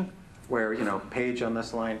deposition, where, page on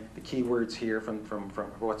this line, the keywords here from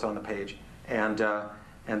what's on the page, and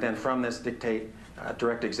then from this dictate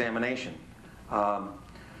direct examination.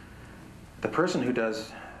 The person who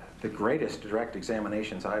does the greatest direct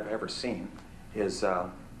examinations I've ever seen is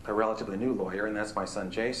a relatively new lawyer, and that's my son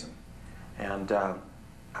Jason. And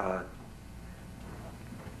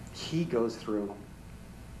he goes through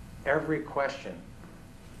every question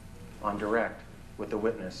on direct with the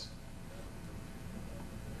witness,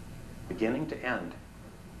 beginning to end.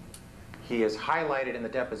 He has highlighted in the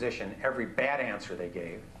deposition every bad answer they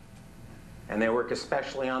gave, and they work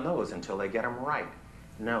especially on those until they get them right.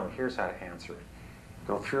 No, here's how to answer it.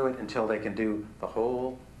 Go through it until they can do the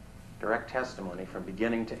whole direct testimony from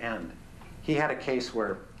beginning to end. He had a case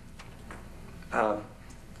where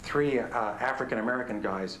 3 African-American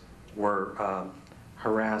guys were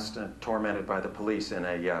harassed and tormented by the police in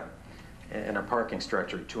a parking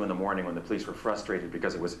structure at 2 in the morning when the police were frustrated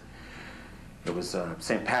because it was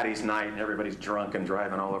St. Patty's night and everybody's drunk and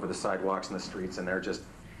driving all over the sidewalks and the streets, and they're just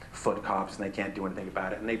foot cops and they can't do anything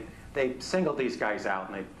about it. And they singled these guys out,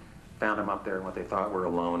 and they found them up there in what they thought were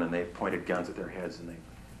alone, and they pointed guns at their heads and they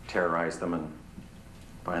terrorized them and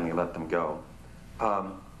finally let them go.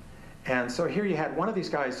 And so here you had one of these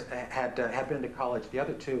guys had been to college. The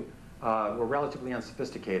other 2 were relatively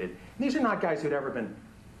unsophisticated. And these are not guys who'd ever been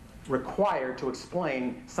required to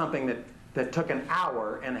explain something that took an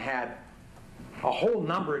hour and had a whole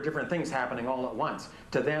number of different things happening all at once.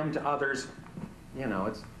 To them, to others,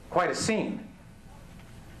 it's quite a scene.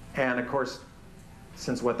 And of course,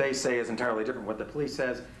 since what they say is entirely different from what the police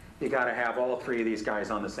says, you got to have all 3 of these guys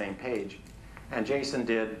on the same page. And Jason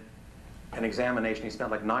did an examination. He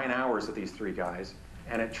spent like 9 hours with these 3 guys.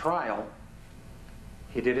 And at trial,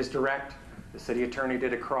 he did his direct, the city attorney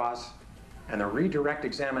did a cross, and the redirect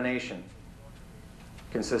examination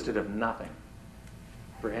consisted of nothing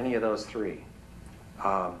for any of those 3.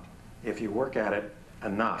 If you work at it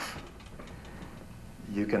enough,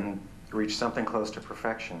 you can reach something close to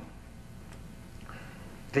perfection.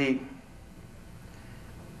 The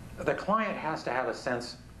client has to have a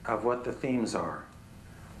sense of what the themes are.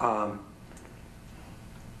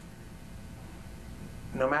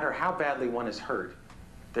 No matter how badly one is hurt,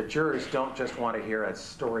 the jurors don't just want to hear a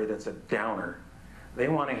story that's a downer. They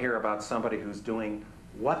want to hear about somebody who's doing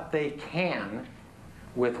what they can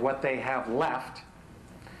with what they have left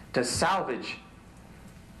to salvage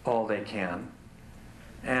all they can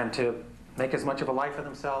and to make as much of a life for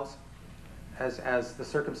themselves as the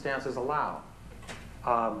circumstances allow.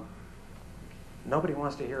 Nobody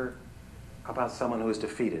wants to hear about someone who is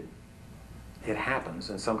defeated. It happens,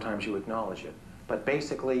 and sometimes you acknowledge it. But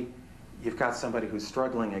basically, you've got somebody who's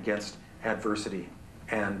struggling against adversity,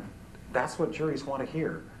 and that's what juries want to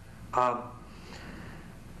hear.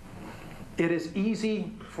 It is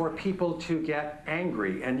easy for people to get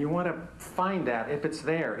angry, and you want to find that if it's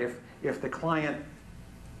there. If the client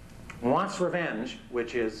wants revenge,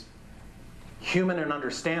 which is human and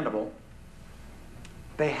understandable,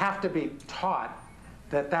 they have to be taught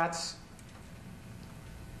that that's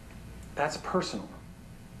personal.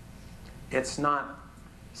 It's not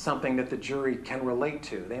something that the jury can relate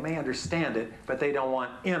to. They may understand it, but they don't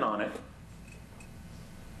want in on it.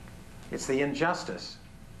 It's the injustice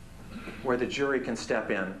where the jury can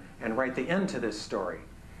step in and write the end to this story,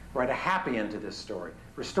 write a happy end to this story,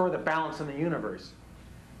 restore the balance in the universe,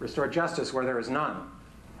 restore justice where there is none.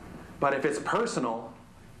 But if it's personal,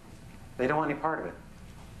 they don't want any part of it.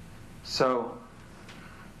 So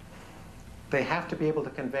they have to be able to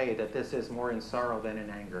convey that this is more in sorrow than in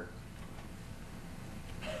anger.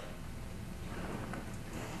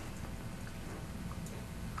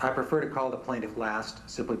 I prefer to call the plaintiff last,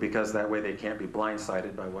 simply because that way they can't be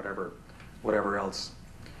blindsided by whatever else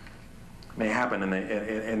may happen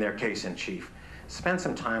in their case in chief. Spend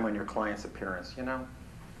some time on your client's appearance,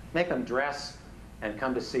 Make them dress and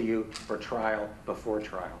come to see you for trial before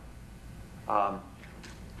trial.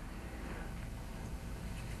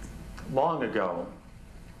 Long ago,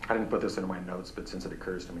 I didn't put this in my notes, but since it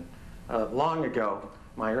occurs to me, long ago,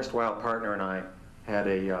 my erstwhile partner and I had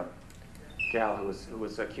a gal who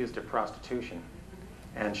was accused of prostitution,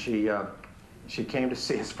 and she came to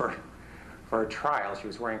see us for a trial. She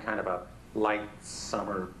was wearing kind of a light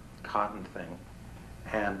summer cotton thing,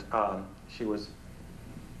 and she was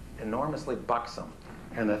enormously buxom,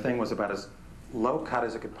 and the thing was about as low cut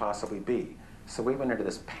as it could possibly be. So we went into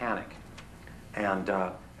this panic, and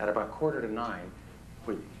at about 8:45,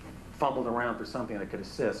 we fumbled around for something that could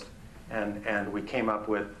assist, and we came up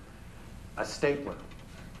with a stapler.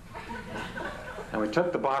 And we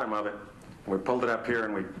took the bottom of it, and we pulled it up here,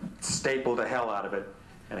 and we stapled the hell out of it,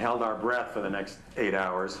 and held our breath for the next 8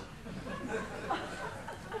 hours.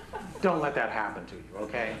 Don't let that happen to you,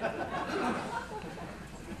 okay?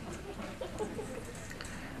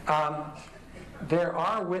 There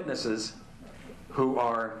are witnesses who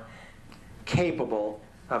are capable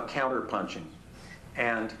of counterpunching,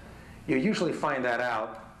 and you usually find that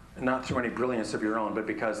out not through any brilliance of your own, but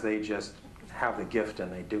because they just have the gift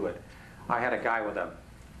and they do it. I had a guy with a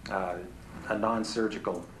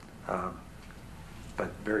non-surgical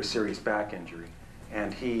but very serious back injury,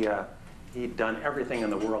 and he'd done everything in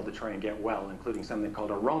the world to try and get well, including something called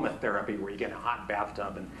aromatherapy, where you get in a hot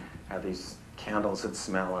bathtub and have these candles that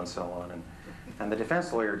smell and so on. And the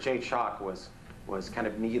defense lawyer, Jay Chalk, was kind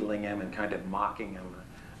of needling him and kind of mocking him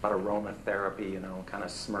about aromatherapy, you know, kind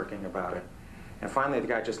of smirking about it. And finally the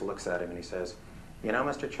guy just looks at him and he says, "You know,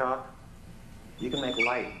 Mr. Chalk, you can make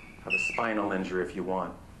light of a spinal injury if you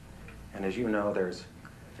want. And as you know, there's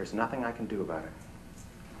nothing I can do about it."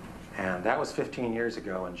 And that was 15 years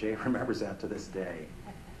ago, and Jay remembers that to this day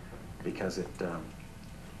because it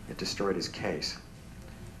destroyed his case.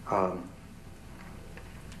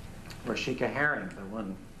 Rashika Herring, the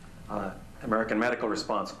one American Medical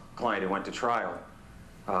Response client who went to trial,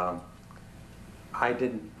 I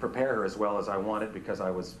didn't prepare her as well as I wanted because I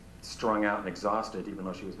was strung out and exhausted, even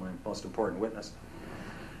though she was my most important witness.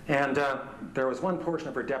 And there was one portion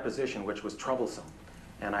of her deposition which was troublesome,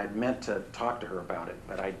 and I'd meant to talk to her about it,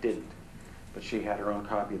 but I didn't. But she had her own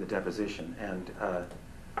copy of the deposition, and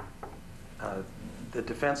the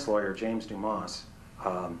defense lawyer, James Dumas,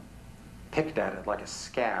 picked at it like a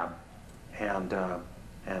scab, and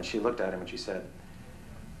she looked at him and she said,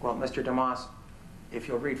 "Well, Mr. Dumas, if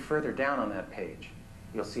you'll read further down on that page,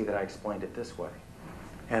 you'll see that I explained it this way."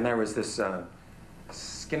 And there was this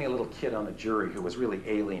skinny little kid on the jury who was really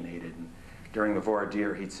alienated, and during the voir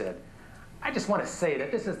dire he'd said, "I just want to say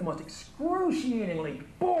that this is the most excruciatingly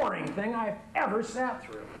boring thing I've ever sat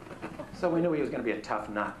through." So we knew he was going to be a tough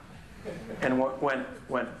nut. And when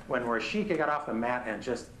Rashika got off the mat and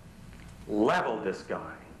just leveled this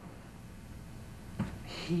guy,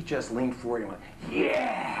 he just leaned forward and went,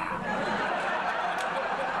 "Yeah!"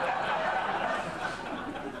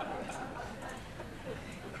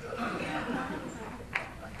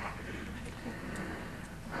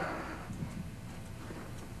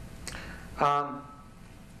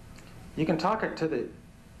 You can talk to the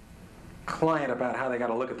client about how they got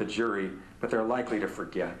to look at the jury, but they're likely to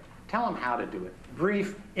forget. Tell them how to do it.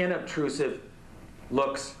 Brief, inobtrusive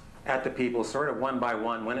looks at the people, sort of one by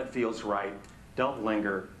one, when it feels right. Don't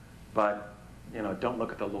linger, but don't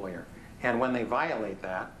look at the lawyer. And when they violate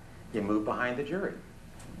that, you move behind the jury.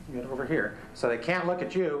 You get over here. So they can't look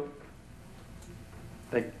at you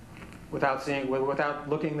without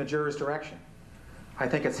looking in the juror's direction. I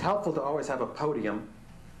think it's helpful to always have a podium.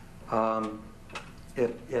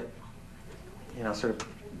 It sort of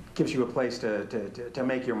gives you a place to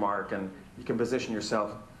make your mark, and you can position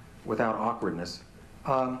yourself without awkwardness.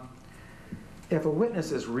 If a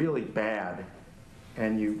witness is really bad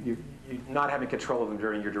and you're not having control of them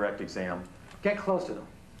during your direct exam, get close to them.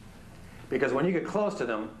 Because when you get close to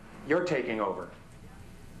them, you're taking over,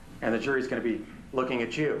 and the jury's going to be looking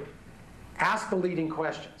at you. Ask the leading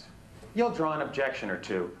questions. You'll draw an objection or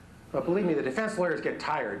two, but believe me, the defense lawyers get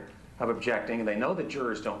tired of objecting, and they know the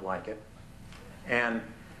jurors don't like it. And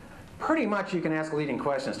pretty much you can ask leading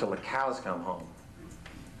questions till the cows come home.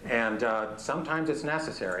 And sometimes it's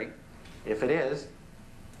necessary. If it is,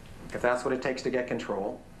 if that's what it takes to get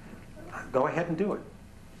control, go ahead and do it.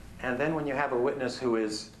 And then when you have a witness who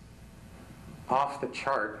is off the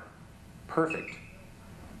chart, perfect.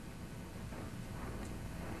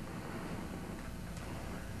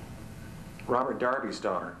 Robert Darby's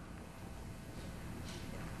daughter.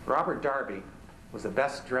 Robert Darby was the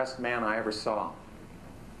best dressed man I ever saw.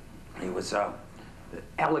 He was an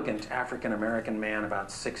elegant African-American man,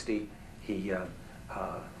 about 60. He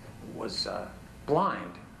was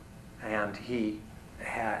blind, and he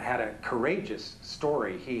had a courageous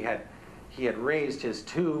story. He had raised his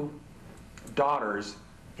 2 daughters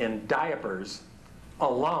in diapers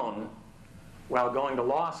alone while going to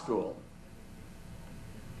law school.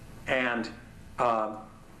 And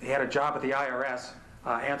he had a job at the IRS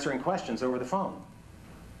answering questions over the phone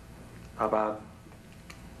about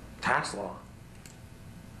tax law,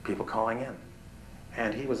 people calling in.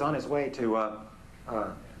 And he was on his way to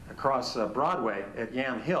across Broadway at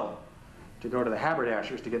Yam Hill to go to the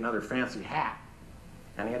haberdashers to get another fancy hat.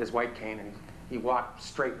 And he had his white cane, and he walked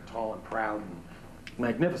straight and tall and proud and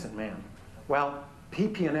magnificent man. Well,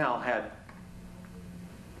 PP&L had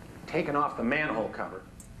taken off the manhole cover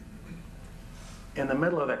in the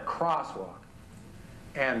middle of that crosswalk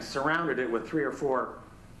and surrounded it with 3 or 4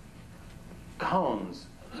 cones,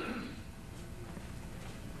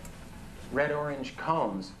 red-orange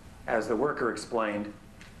cones, as the worker explained,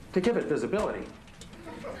 to give it visibility.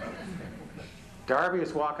 Darby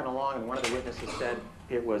was walking along, and one of the witnesses said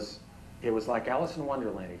it was like Alice in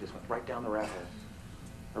Wonderland. He just went right down the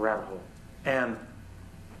rabbit hole. And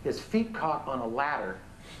his feet caught on a ladder,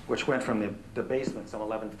 which went from the basement some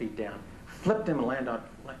 11 feet down, flipped him and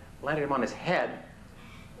landed him on his head.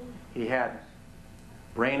 He had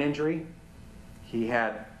brain injury. He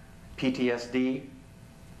had PTSD.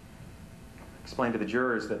 Explained to the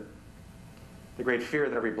jurors that the great fear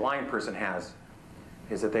that every blind person has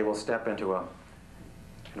is that they will step into a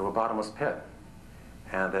bottomless pit.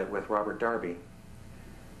 And that with Robert Darby,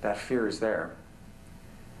 that fear is there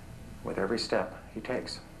with every step he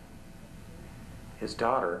takes. His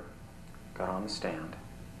daughter got on the stand,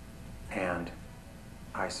 and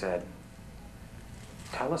I said,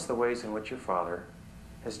 "Tell us the ways in which your father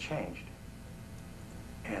has changed."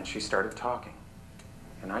 And she started talking,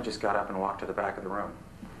 and I just got up and walked to the back of the room.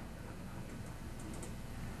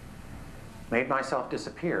 Made myself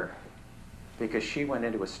disappear because she went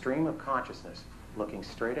into a stream of consciousness, looking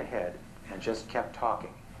straight ahead, and just kept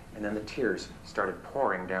talking. And then the tears started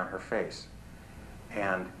pouring down her face.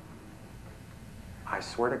 And I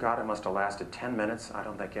swear to God, it must have lasted 10 minutes. I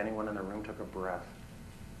don't think anyone in the room took a breath.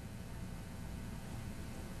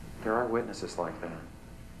 There are witnesses like that.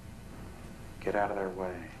 Get out of their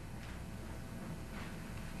way.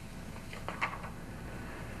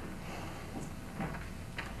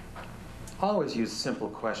 Always use simple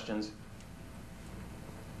questions.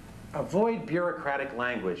 Avoid bureaucratic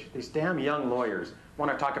language. These damn young lawyers want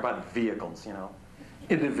to talk about vehicles, you know.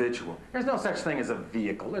 Individual. There's no such thing as a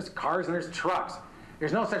vehicle. There's cars and there's trucks.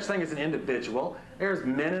 There's no such thing as an individual. There's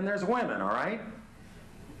men and there's women, all right?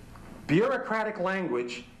 Bureaucratic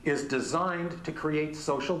language is designed to create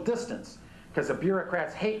social distance because the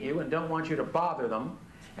bureaucrats hate you and don't want you to bother them,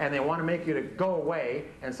 and they want to make you to go away,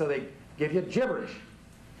 and so they give you gibberish.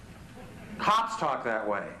 Cops talk that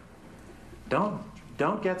way.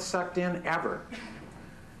 Don't get sucked in ever.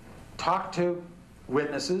 Talk to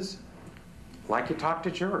witnesses like you talk to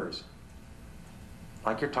jurors,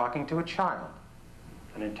 like you're talking to a child,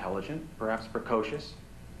 an intelligent, perhaps precocious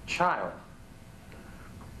child.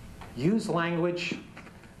 Use language,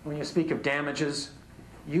 when you speak of damages,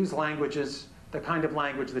 use languages, the kind of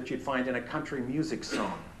language that you'd find in a country music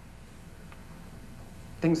song.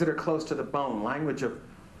 Things that are close to the bone, language of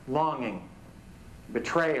longing,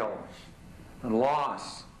 betrayal, and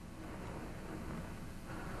loss.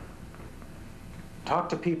 Talk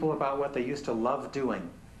to people about what they used to love doing,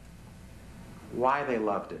 why they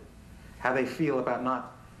loved it, how they feel about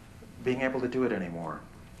not being able to do it anymore.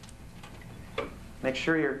 Make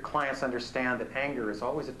sure your clients understand that anger is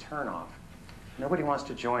always a turnoff. Nobody wants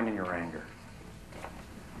to join in your anger.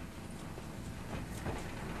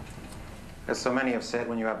 As so many have said,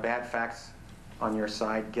 when you have bad facts on your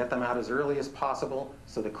side, get them out as early as possible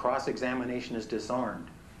so the cross-examination is disarmed.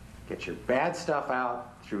 Get your bad stuff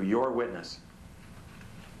out through your witness.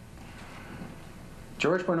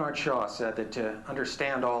 George Bernard Shaw said that to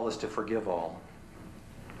understand all is to forgive all.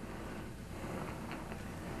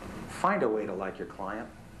 Find a way to like your client.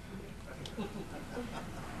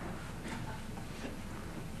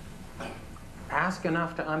 Ask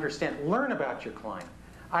enough to understand. Learn about your client.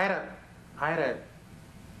 I had a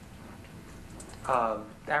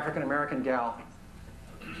African-American gal.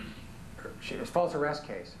 It was a false arrest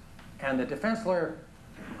case. And the defense lawyer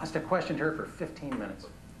must have questioned her for 15 minutes.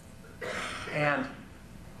 And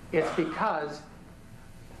it's because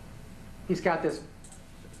he's got this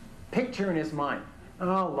picture in his mind.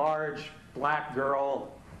 Oh, large, black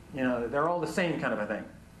girl, you know, they're all the same kind of a thing.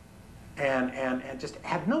 And just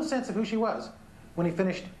had no sense of who she was when he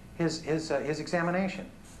finished his examination.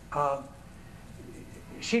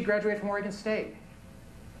 She'd graduated from Oregon State.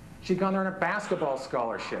 She'd gone there on a basketball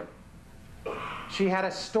scholarship. She had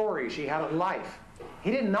a story. She had a life.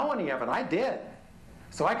 He didn't know any of it. I did.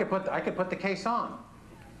 So I could put the case on.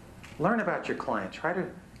 Learn about your client. Try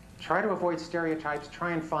to avoid stereotypes.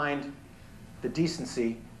 Try and find the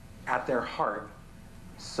decency at their heart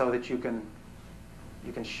so that you can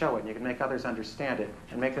show it and you can make others understand it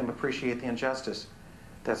and make them appreciate the injustice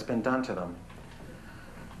that's been done to them.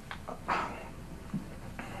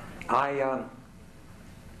 I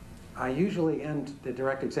usually end the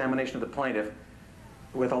direct examination of the plaintiff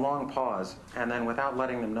with a long pause, and then without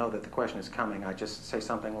letting them know that the question is coming, I just say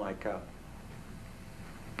something like,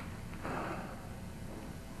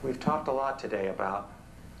 we've talked a lot today about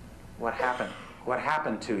what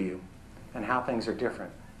happened to you and how things are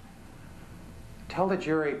different. Tell the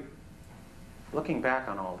jury, looking back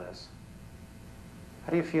on all this,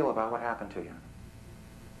 how do you feel about what happened to you?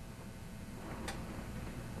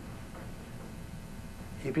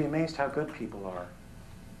 You'd be amazed how good people are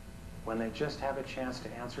when they just have a chance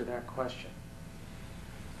to answer that question.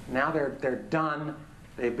 Now they're done.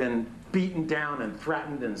 They've been beaten down and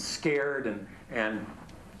threatened and scared and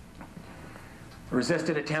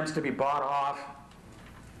resisted attempts to be bought off.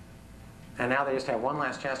 And now they just have one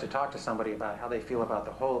last chance to talk to somebody about how they feel about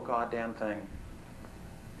the whole goddamn thing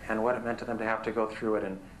and what it meant to them to have to go through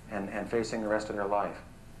it and facing the rest of their life.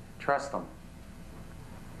 Trust them.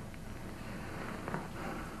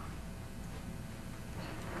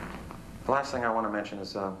 The last thing I want to mention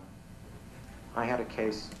is I had a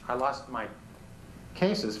case. I lost my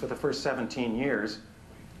cases for the first 17 years.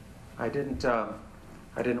 I didn't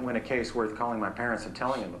win a case worth calling my parents and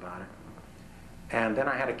telling them about it. And then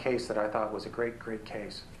I had a case that I thought was a great, great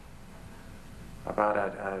case about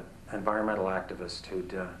an environmental activist who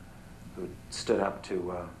stood up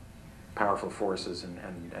to powerful forces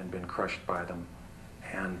and been crushed by them.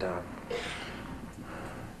 And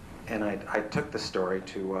I took the story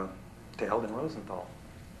to Eldon Rosenthal.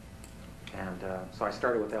 And so I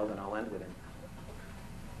started with Eldon, I'll end with him.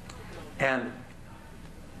 And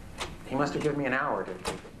he must have given me an hour to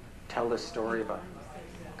tell this story about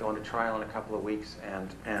going to trial in a couple of weeks.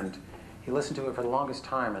 And he listened to it for the longest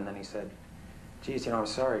time, and then he said, geez, I'm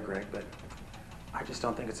sorry, Greg, but I just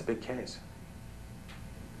don't think it's a big case.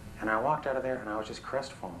 And I walked out of there, and I was just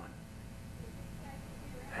crestfallen.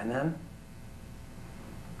 And then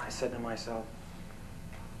I said to myself,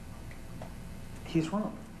 he's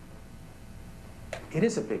wrong. It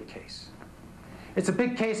is a big case. It's a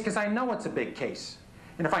big case because I know it's a big case.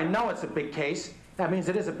 And if I know it's a big case, that means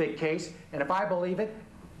it is a big case. And if I believe it,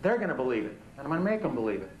 they're going to believe it. And I'm going to make them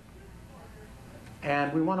believe it.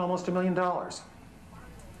 And we won almost $1 million.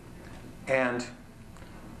 And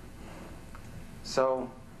so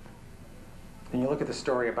when you look at the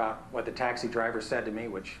story about what the taxi driver said to me,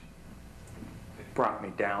 which brought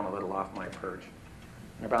me down a little off my perch,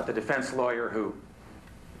 and about the defense lawyer who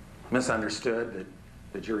misunderstood that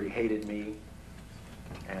the jury hated me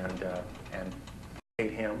and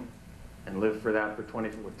hate him and lived for that for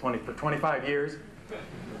 25 years.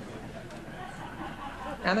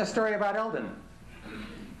 And the story about Eldon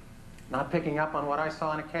not picking up on what I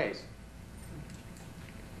saw in a case.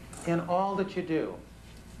 In all that you do,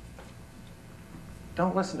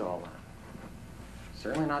 don't listen to all that.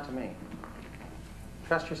 Certainly not to me.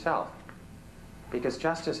 Trust yourself, because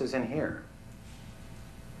justice is in here.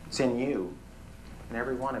 It's in you, in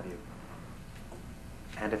every one of you.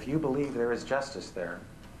 And if you believe there is justice there,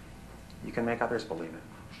 you can make others believe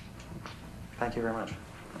it. Thank you very much.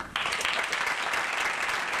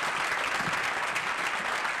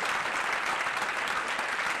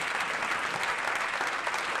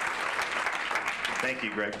 Thank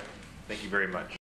you, Greg. Thank you very much.